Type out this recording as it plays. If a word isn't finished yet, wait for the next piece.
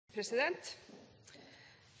President.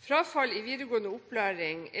 Frafall i videregående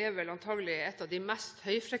opplæring er vel antagelig et av de mest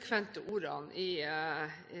høyfrekvente ordene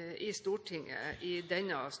i Stortinget i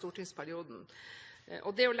denne stortingsperioden.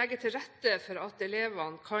 Og det å legge til rette for at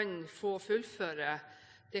elevene kan få fullføre,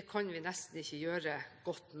 det kan vi nesten ikke gjøre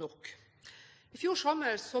godt nok. I fjor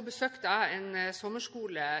sommer så besøkte jeg en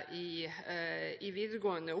sommerskole i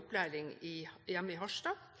videregående opplæring hjemme i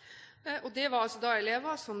Harstad. Og det var altså da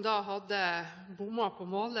elever som da hadde bommet på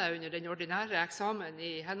målet under den ordinære eksamen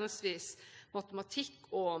i henholdsvis matematikk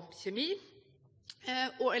og kjemi.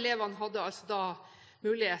 Og elevene hadde altså da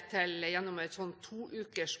mulighet til, gjennom et sånn 2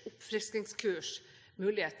 ukers oppfriskningskurs,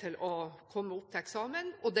 mulighet til å komme opp til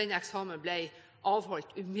eksamen, og denne eksamen ble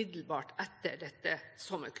avholdt umiddelbart etter dette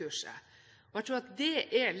sommerkurset. Og jeg tror at det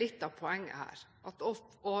er litt av poenget her. At å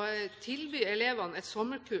tilby elevene et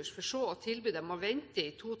sommerkurs, for så å tilby dem å vente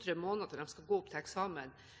i 2-3 måneder til de skal gå opp til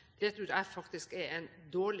eksamen, det tror jeg faktisk er en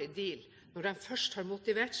dårlig deal. Når de først har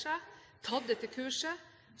motivert seg, tatt dette kurset,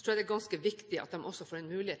 så tror jeg det er ganske viktig at de også får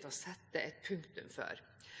en mulighet til å sette et punktum for.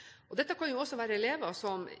 Og dette kan jo også være elever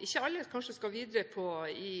som ikke alle kanskje skal videre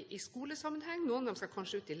i skolesammenheng. Noen av dem skal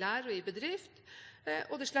kanskje ut i lære og i bedrift.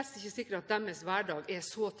 Og det er slett ikke sikkert at deres hverdag er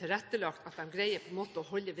så tilrettelagt at de greier på en måte å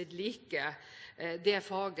holde ved like det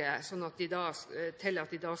faget sånn at til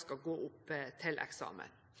at de da skal gå opp til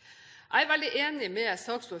eksamen. Jeg er veldig enig med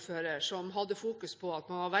saksordfører som hadde fokus på at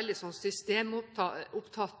man var veldig sånn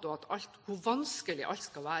systemopptatt og at hvor vanskelig alt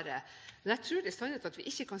skal være. Men jeg tror det er sannhet at vi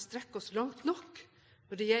ikke kan strekke oss langt nok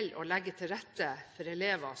når det gjelder å legge til rette for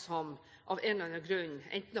elever som av en eller annen grunn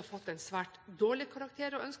enten har fått en svært dårlig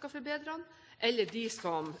karakter og ønsker å forbedre den, eller de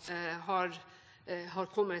som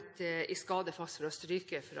har kommet i skade fast for å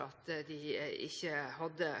stryke for at de ikke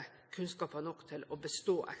hadde kunnskaper nok til å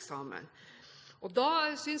bestå eksamen. Og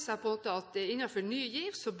da synes jeg på en måte at innenfor Ny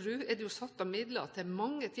GIV så er det jo satt av midler til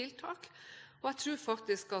mange tiltak, og jeg tror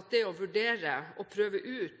faktisk at det å vurdere å prøve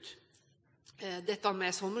ut dette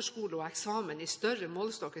med sommerskole og eksamen i større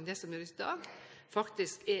målestokk enn det som gjøres i dag,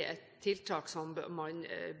 faktisk er et tiltak som man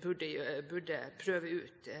burde prøve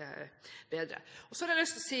ut bedre. Og så har jeg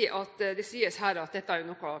lyst til å si at det sies her at dette er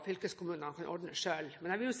noe fylkeskommunene kan ordne selv.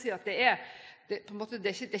 Men jeg vil jo si at det er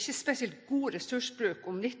ikke spesielt god ressursbruk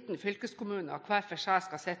om 19 fylkeskommuner hver for seg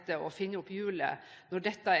skal sitte og finne opp hjulet, når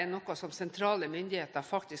dette er noe som sentrale myndigheter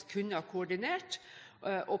faktisk kunne ha koordinert,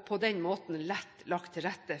 og på den måten lett lagt til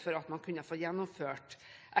rette for at man kunne få gjennomført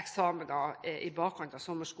eksamener i bakkant av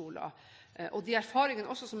sommerskoler. Og de erfaringene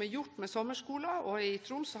også som er gjort med sommerskoler, og i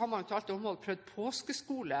Troms har man til alt omhold prøvd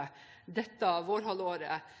påskeskole dette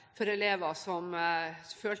vårhalvåret for elever som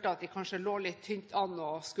følte at de kanskje lå litt tynt an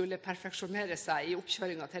og skulle perfeksjonere seg i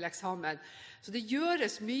oppkjøringen til eksamen. Så det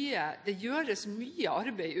gjøres mye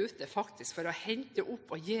arbeid ute faktisk for å hente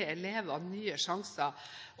opp og gi elever nye sjanser.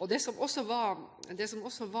 Og det som også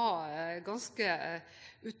var ganske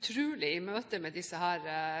utrolig i møte med disse her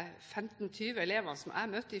 15-20 elevene som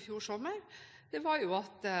jeg møtte i fjor sommer, det var jo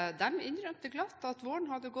at de innrømte glatt at våren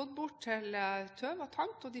hadde gått bort til tøv og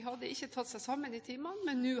tant, og de hadde ikke tatt seg sammen i timene,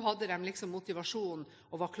 men nå hadde de liksom motivasjon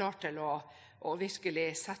og var klar til å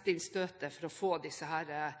virkelig sette inn støtet for å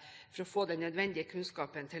få den nødvendige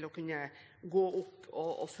kunnskapen til å kunne gå opp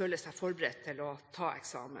og føle seg forberedt til å ta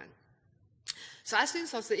eksamen. Så jeg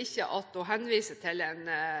synes altså ikke at å henvise til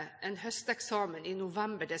en høsteksamen i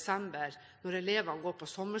november-desember, når elevene går på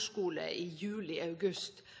sommerskole i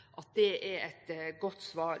juli-august, at det er et godt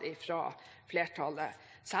svar fra flertallet.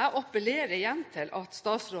 Så jeg appellerer igjen til at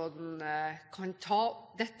statsråden kan ta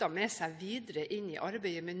dette med seg videre inn i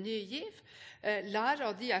arbeidet med Ny GIV, lære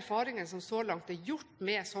av de erfaringene som så langt er gjort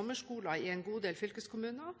med sommerskoler i en god del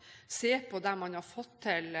fylkeskommuner, se på der man har fått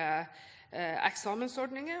til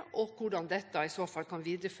eksamensordninger, og hvordan dette i så fall kan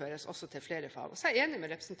videreføres også til flere fag. Så er jeg enig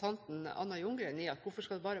med representanten Anna Ljunggren i at hvorfor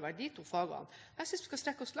skal det bare være de 2 fagene? Jeg synes vi skal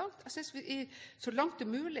strekke oss langt. Jeg synes vi så langt det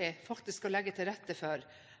mulig faktisk skal legge til rette for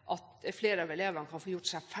at flere av elevene kan få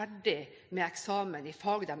gjort seg ferdig med eksamen i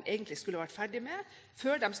fag de egentlig skulle vært ferdig med,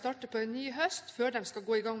 før de starter på en ny høst, før de skal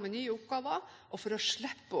gå i gang med nye oppgaver, og for å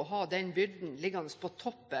slippe å ha den byrden liggende på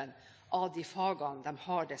toppen av de fagene de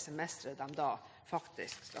har det semesteret de da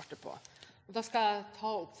faktisk starter på. Og da skal jeg ta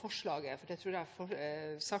opp forslaget, for det tror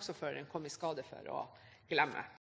jeg saksordføreren kom i skade for å glemme.